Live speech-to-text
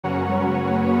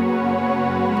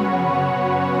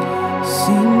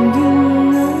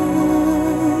Singing I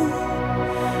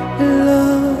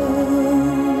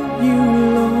love you,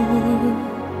 Lord.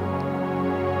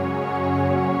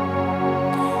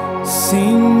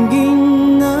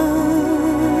 Singing I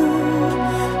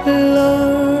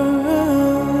love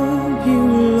you,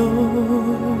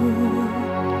 Lord.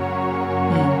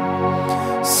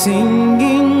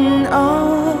 Singing I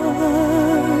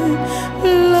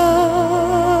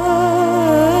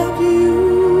love you,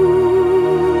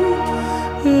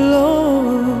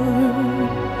 Lord.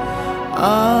 I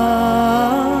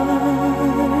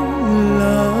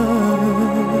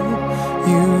love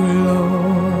you,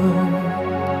 Lord.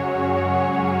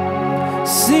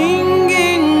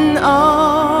 Singing I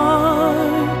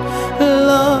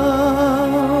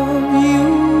love you,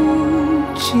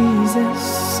 Jesus.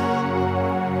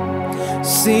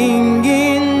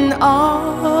 Singing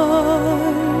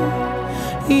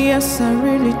yes, I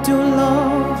really do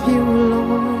love you,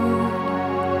 Lord.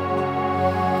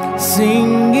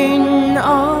 Singing I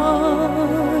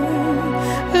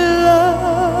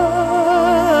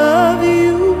love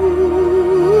you,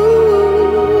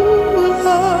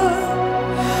 Lord.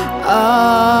 I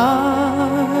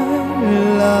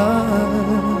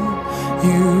love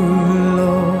you,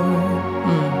 Lord.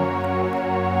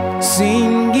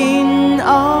 Singing I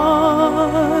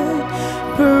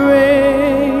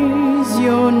praise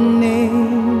your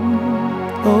name,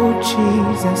 oh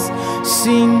Jesus.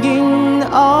 Singing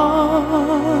I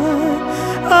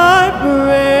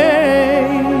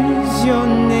praise your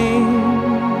name.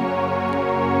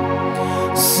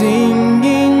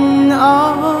 Singing I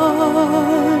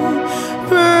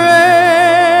praise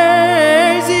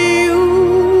you,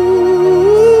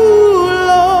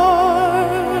 Lord.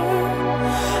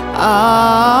 I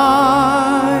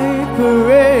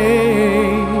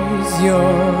praise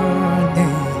your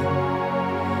name.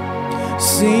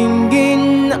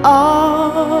 Singing I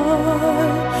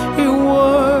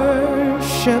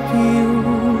worship you,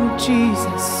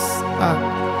 Jesus.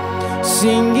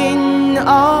 Singing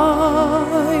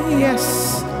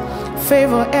yes,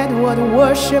 Favour Edward,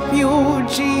 worship you,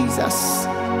 Jesus.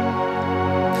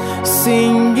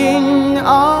 Singing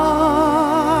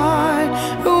I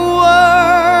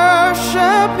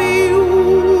worship you,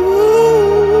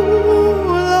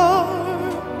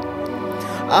 Lord.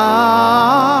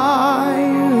 I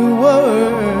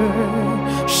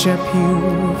worship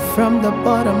you from the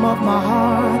bottom of my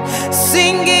heart.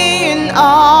 Singing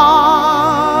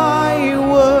I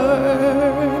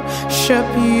worship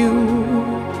you,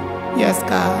 yes,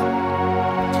 God.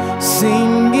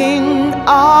 Singing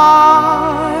I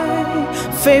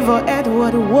Favour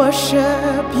Edward,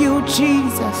 worship you,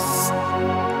 Jesus.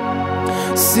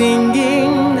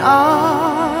 Singing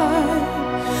I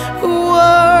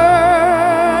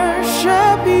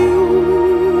worship you,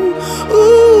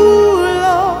 ooh,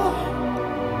 Lord.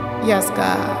 Yes,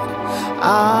 God.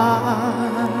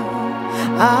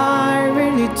 I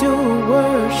really do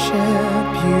worship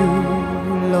you,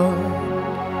 Lord.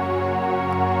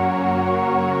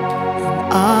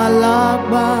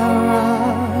 Alagbara,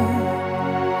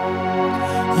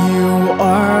 you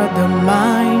are the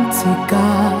mighty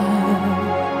God.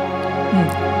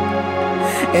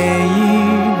 Èyí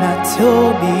la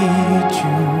tóbi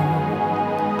jù.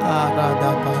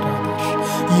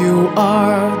 You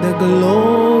are the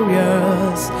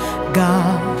glorious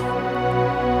God.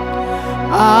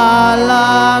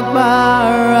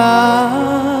 Alagbara,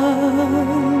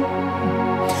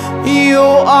 you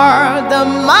are the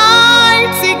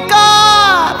mighty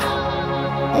God.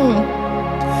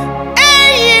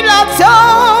 Èyí la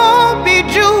tóbi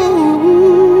jù.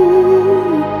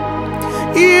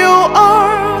 You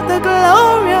are the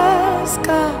glorious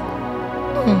God.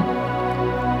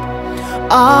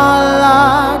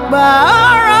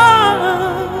 Alagbara,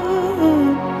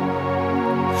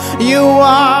 you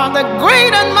are the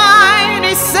great and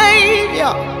mighty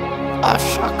Savior.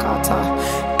 Ashakata,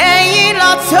 èyí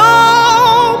la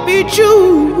tóbi jù.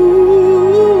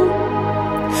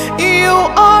 You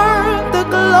are the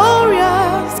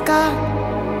glorious God.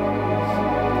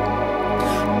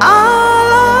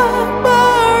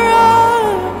 Alagbara,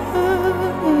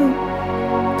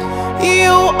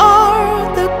 you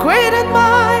are the great and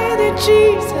mighty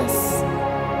Jesus.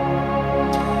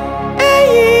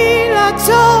 Èyí la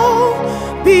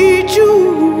tóbi jù.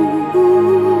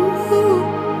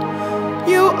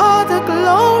 You are the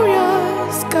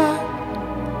glorious God.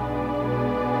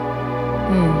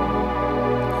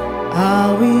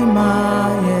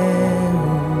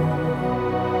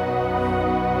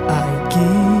 I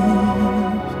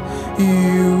give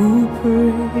you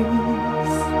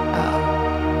praise.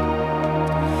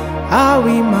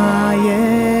 Awi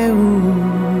Mayehu.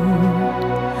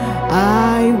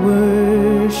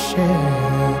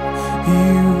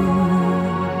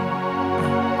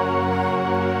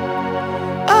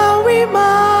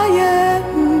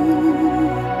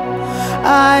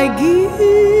 I give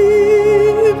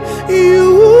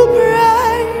you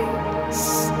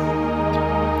praise.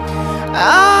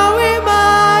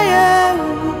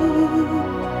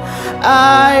 I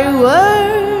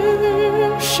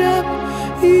worship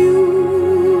you.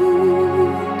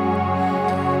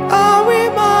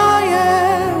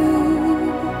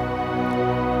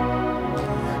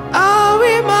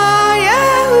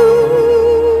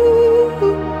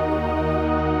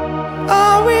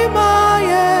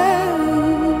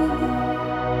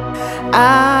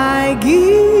 I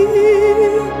give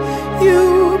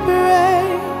you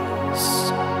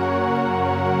praise.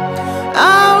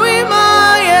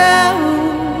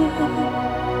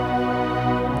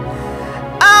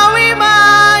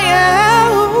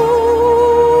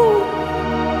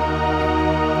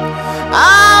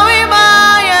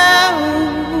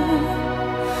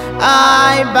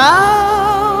 I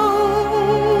bow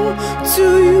to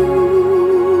you.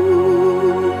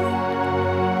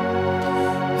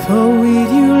 For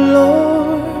with you,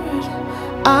 Lord,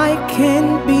 I can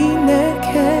be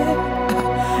naked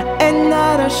and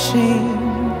not ashamed.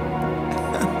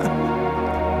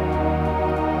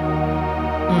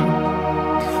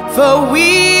 For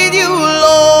with you,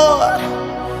 Lord,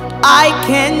 I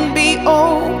can be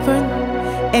open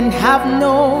and have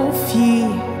no fear.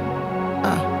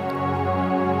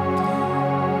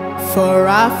 For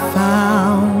I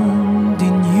found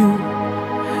in you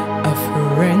a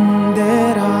friend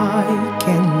that I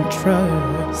can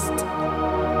trust.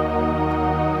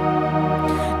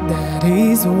 That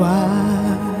is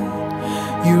why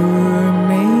you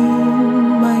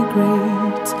remain my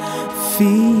great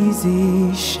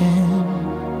physician.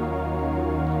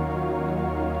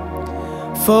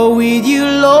 For with you,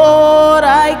 Lord,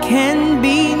 I can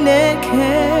be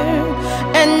naked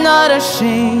and not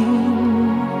ashamed.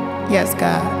 Yes,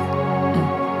 God.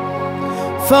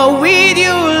 For with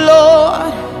you,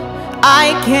 Lord,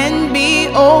 I can be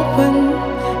open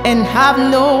and have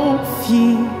no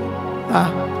fear.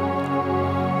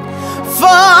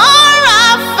 For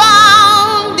I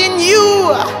found in you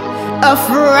a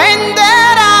friend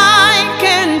that I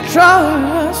can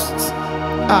trust.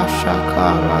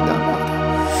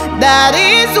 That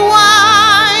is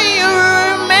why you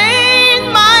remain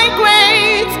my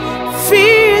great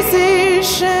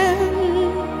physician.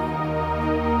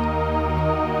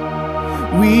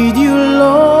 With you,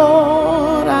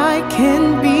 Lord, I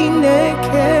can be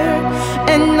naked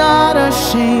and not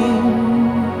ashamed.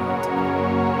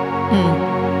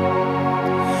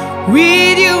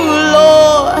 With you,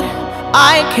 Lord,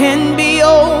 I can be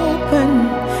open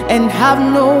and have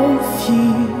no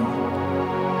fear.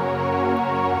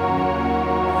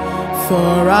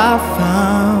 For I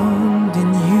found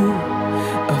in you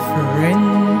a friend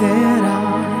that I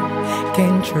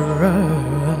can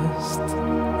trust.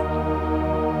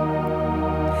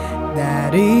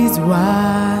 That is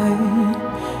why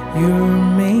you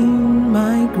remain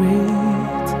my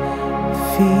great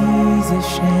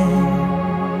physician.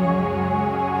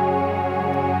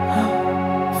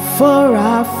 For I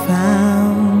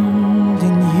found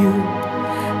in you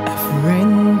a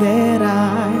friend that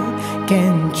I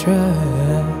can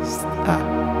trust.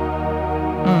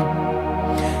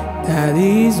 That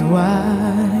is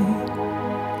why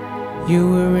you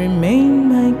will remain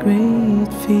my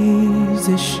great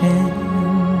physician.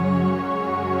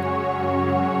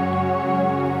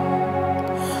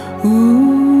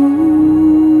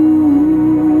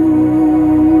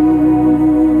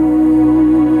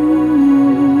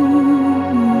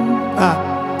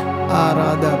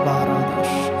 Arada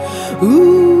baradash.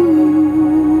 Ooh.